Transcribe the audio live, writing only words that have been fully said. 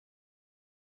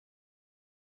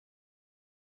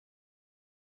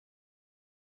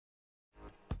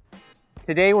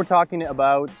Today we're talking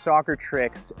about soccer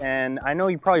tricks, and I know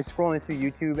you're probably scrolling through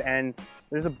YouTube and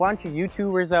there's a bunch of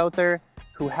YouTubers out there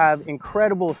who have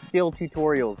incredible skill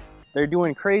tutorials. They're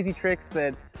doing crazy tricks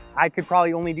that I could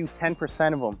probably only do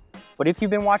 10% of them. But if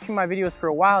you've been watching my videos for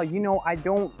a while, you know I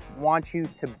don't want you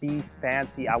to be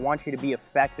fancy. I want you to be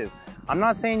effective. I'm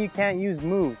not saying you can't use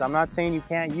moves. I'm not saying you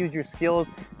can't use your skills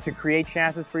to create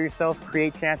chances for yourself,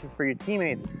 create chances for your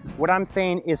teammates. What I'm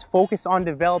saying is focus on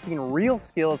developing real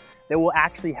skills that will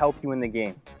actually help you in the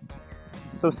game.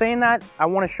 So saying that, I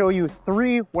want to show you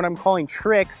 3 what I'm calling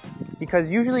tricks,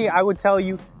 because usually I would tell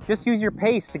you just use your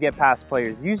pace to get past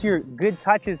players. Use your good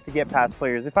touches to get past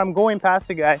players. If I'm going past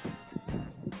a guy,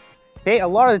 okay, a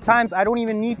lot of the times I don't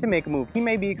even need to make a move. He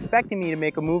may be expecting me to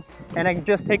make a move and I can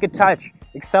just take a touch,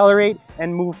 accelerate,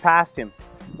 and move past him,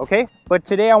 okay? But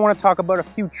today I want to talk about a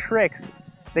few tricks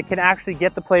that can actually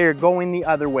get the player going the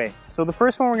other way. So the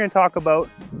first one we're going to talk about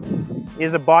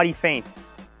is a body feint,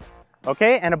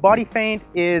 okay? And a body feint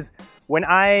is when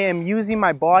I am using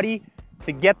my body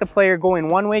to get the player going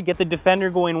one way, get the defender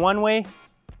going one way,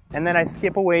 and then I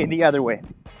skip away the other way,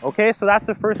 okay? So that's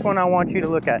the first one I want you to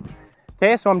look at.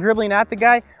 Okay, so I'm dribbling at the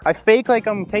guy. I fake like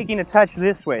I'm taking a touch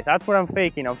this way. That's what I'm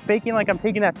faking. I'm faking like I'm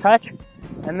taking that touch,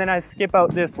 and then I skip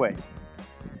out this way.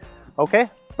 Okay,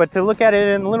 but to look at it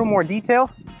in a little more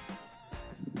detail,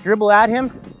 dribble at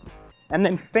him, and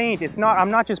then feint.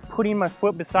 I'm not just putting my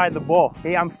foot beside the ball.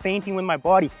 Okay, I'm feinting with my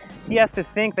body. He has to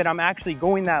think that I'm actually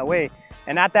going that way.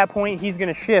 And at that point, he's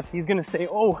gonna shift. He's gonna say,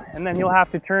 oh, and then he'll have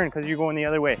to turn because you're going the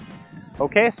other way.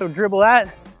 Okay, so dribble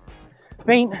at,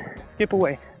 feint, skip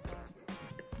away.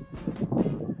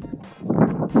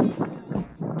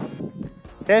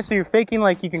 Okay, so you're faking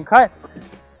like you can cut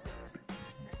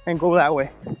and go that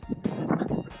way.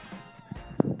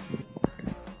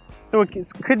 So it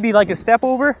could be like a step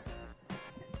over,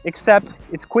 except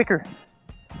it's quicker.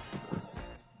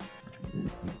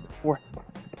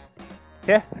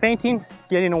 Okay, feinting,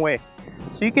 getting away.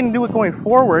 So you can do it going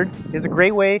forward is a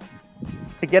great way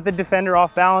to get the defender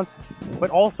off balance, but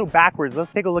also backwards.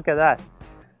 Let's take a look at that.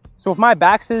 So if my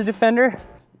back's to the defender,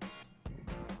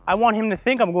 I want him to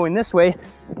think I'm going this way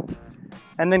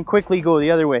and then quickly go the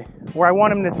other way. Or I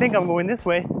want him to think I'm going this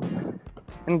way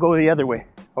and go the other way.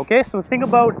 Okay, so think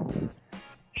about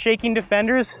shaking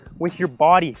defenders with your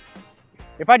body.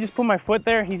 If I just put my foot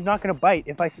there, he's not gonna bite.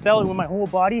 If I sell it with my whole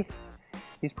body,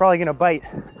 he's probably gonna bite.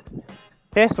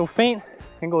 Okay, so feint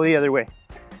and go the other way.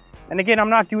 And again, I'm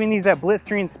not doing these at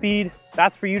blistering speed.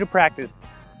 That's for you to practice.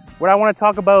 What I wanna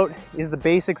talk about is the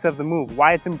basics of the move,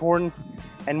 why it's important,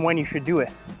 and when you should do it.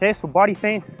 Okay, so body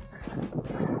feint,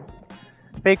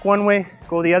 fake one way,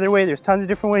 go the other way. There's tons of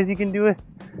different ways you can do it.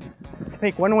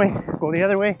 Fake one way, go the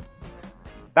other way.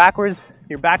 Backwards,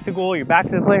 you're back to goal, you're back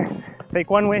to the player. Fake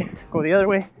one way, go the other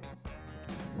way.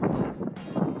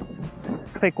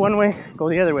 Fake one way, go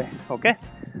the other way, okay?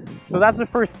 So that's the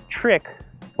first trick,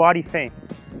 body feint.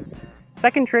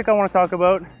 Second trick I want to talk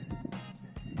about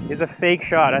is a fake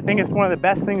shot. I think it's one of the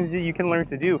best things that you can learn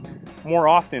to do more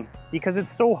often, because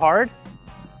it's so hard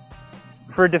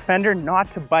for a defender not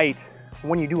to bite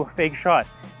when you do a fake shot.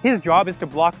 His job is to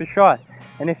block the shot.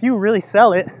 And if you really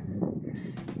sell it,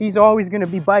 he's always gonna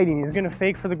be biting. He's gonna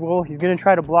fake for the goal. He's gonna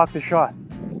try to block the shot.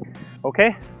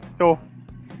 Okay? So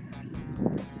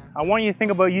I want you to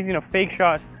think about using a fake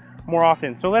shot more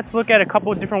often. So let's look at a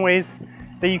couple of different ways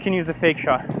that you can use a fake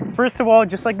shot. First of all,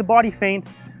 just like the body feint,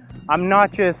 I'm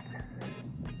not just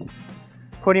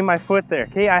putting my foot there,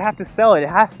 okay? I have to sell it. It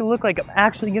has to look like I'm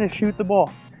actually gonna shoot the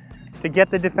ball to get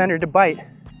the defender to bite.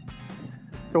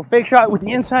 So fake shot with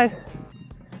the inside,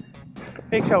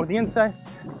 fake shot with the inside,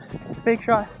 fake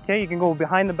shot, okay? You can go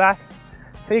behind the back,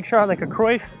 fake shot like a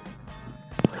Cruyff,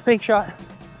 fake shot,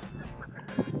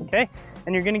 okay?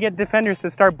 And you're gonna get defenders to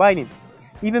start biting.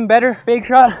 Even better, fake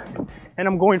shot, and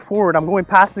I'm going forward. I'm going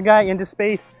past the guy into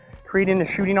space, creating a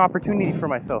shooting opportunity for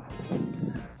myself.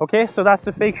 Okay, so that's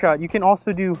the fake shot. You can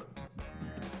also do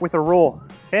with a roll.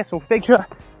 Okay, so fake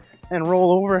shot and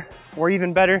roll over, or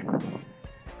even better,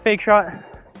 fake shot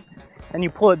and you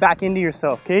pull it back into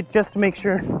yourself, okay? Just to make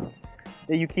sure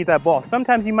that you keep that ball.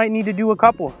 Sometimes you might need to do a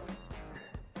couple.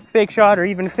 Fake shot or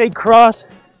even fake cross,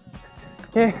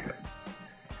 okay?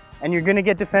 And you're gonna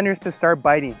get defenders to start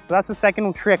biting. So that's the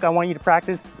second trick I want you to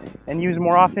practice and use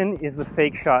more often, is the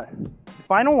fake shot. The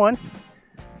final one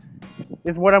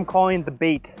is what I'm calling the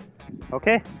bait,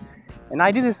 okay? And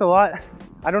I do this a lot.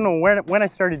 I don't know when I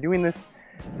started doing this.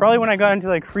 It's probably when I got into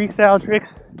like freestyle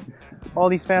tricks, all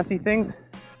these fancy things.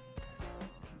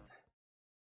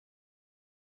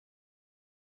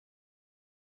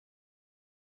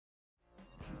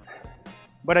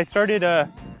 But I started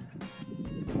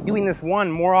doing this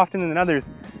one more often than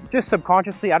others, just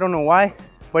subconsciously. I don't know why,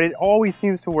 but it always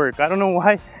seems to work. I don't know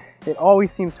why, it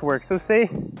always seems to work. So say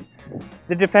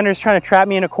the defender's trying to trap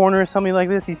me in a corner or something like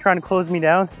this, he's trying to close me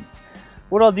down.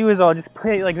 What I'll do is I'll just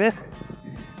play it like this,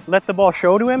 let the ball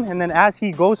show to him, and then as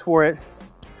he goes for it,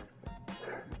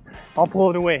 I'll pull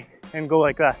it away and go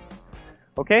like that.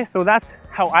 Okay, so that's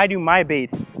how I do my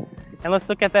bait. And let's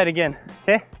look at that again,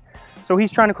 okay? So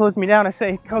he's trying to close me down. I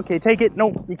say, okay, take it.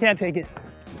 Nope, you can't take it.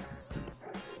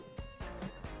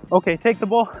 Okay, take the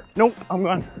ball. Nope, I'm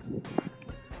gone.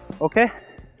 Okay.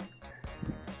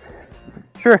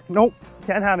 Sure, nope,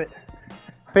 can't have it.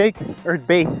 Fake or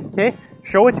bait, okay?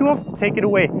 Show it to him, take it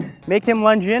away. Make him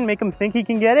lunge in, make him think he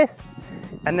can get it,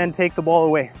 and then take the ball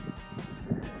away.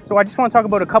 So I just want to talk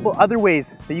about a couple other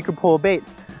ways that you could pull a bait.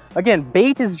 Again,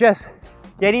 bait is just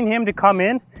getting him to come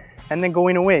in and then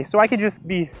going away. So I could just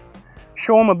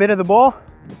show him a bit of the ball,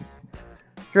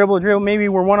 dribble, maybe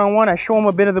we're one-on-one, I show him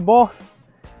a bit of the ball.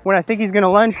 When I think he's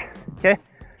gonna lunge, okay,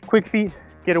 quick feet,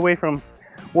 get away from him.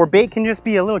 Or bait can just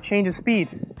be a little change of speed.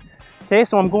 Okay,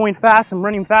 so I'm going fast, I'm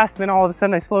running fast, and then all of a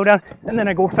sudden I slow down, and then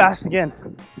I go fast again.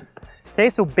 Okay,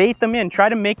 so bait them in, try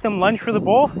to make them lunge for the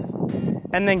ball,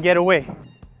 and then get away.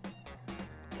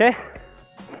 Okay?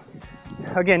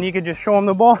 Again, you could just show them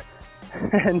the ball,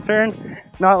 and turn,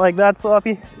 not like that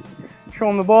sloppy. Show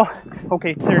them the ball,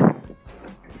 okay, turn.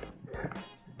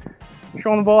 Show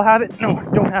them the ball, have it? No,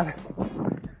 don't have it.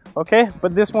 Okay,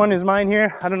 but this one is mine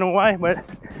here. I don't know why, but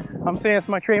I'm saying it's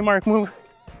my trademark move.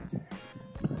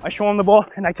 I show them the ball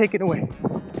and I take it away.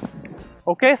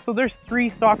 Okay, so there's 3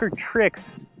 soccer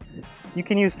tricks you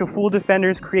can use to fool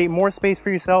defenders, create more space for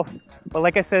yourself, but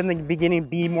like I said in the beginning,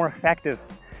 be more effective.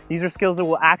 These are skills that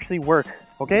will actually work.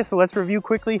 Okay, so let's review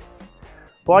quickly.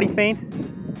 Body feint.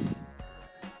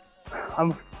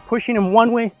 I'm pushing him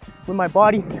one way with my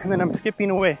body and then I'm skipping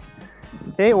away.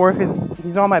 Okay, or if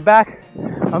he's on my back,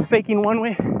 I'm faking one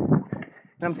way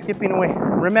and I'm skipping away.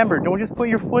 Remember, don't just put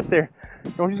your foot there.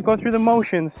 Don't just go through the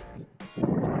motions.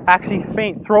 Actually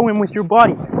feint, throw him with your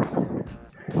body.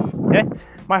 Okay,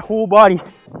 my whole body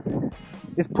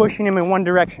is pushing him in one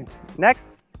direction.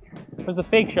 Next, there's the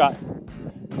fake shot.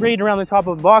 Right around the top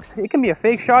of the box. It can be a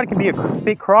fake shot, it can be a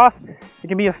fake cross, it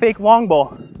can be a fake long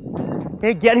ball.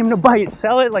 Okay, get him to bite,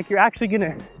 sell it like you're actually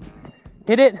gonna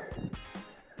hit it.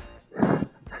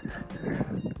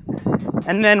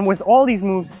 And then with all these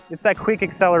moves, it's that quick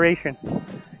acceleration.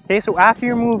 Okay, so after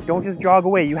your move, don't just jog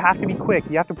away. You have to be quick.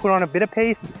 You have to put on a bit of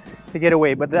pace to get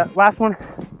away. But that last one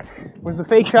was the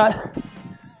fake shot.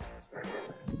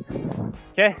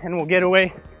 Okay, and we'll get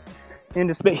away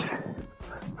into space.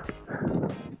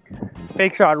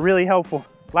 Fake shot, really helpful.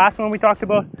 Last one we talked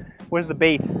about was the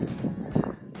bait.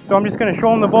 So I'm just gonna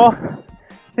show him the ball.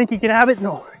 Think he can have it?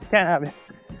 No, he can't have it.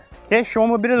 Okay, show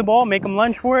him a bit of the ball, make him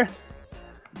lunge for it.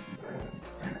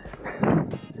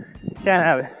 Can't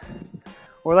have it.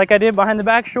 Or like I did behind the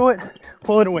back, show it,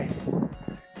 pull it away.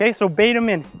 Okay, so bait him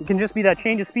in. It can just be that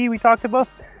change of speed we talked about.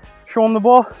 Show him the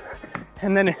ball,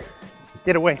 and then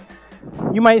get away.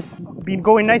 You might be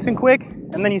going nice and quick,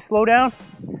 and then you slow down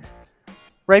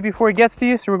right before he gets to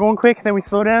you. So we're going quick, then we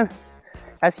slow down.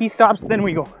 As he stops, then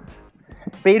we go.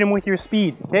 Bait him with your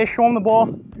speed. Okay, show him the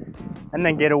ball, and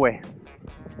then get away.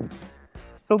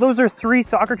 So those are 3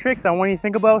 soccer tricks I want you to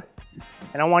think about,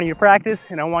 and I want you to practice,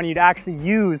 and I want you to actually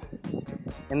use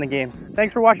in the games.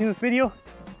 Thanks for watching this video.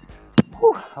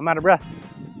 Whew, I'm out of breath.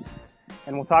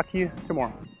 And we'll talk to you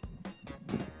tomorrow.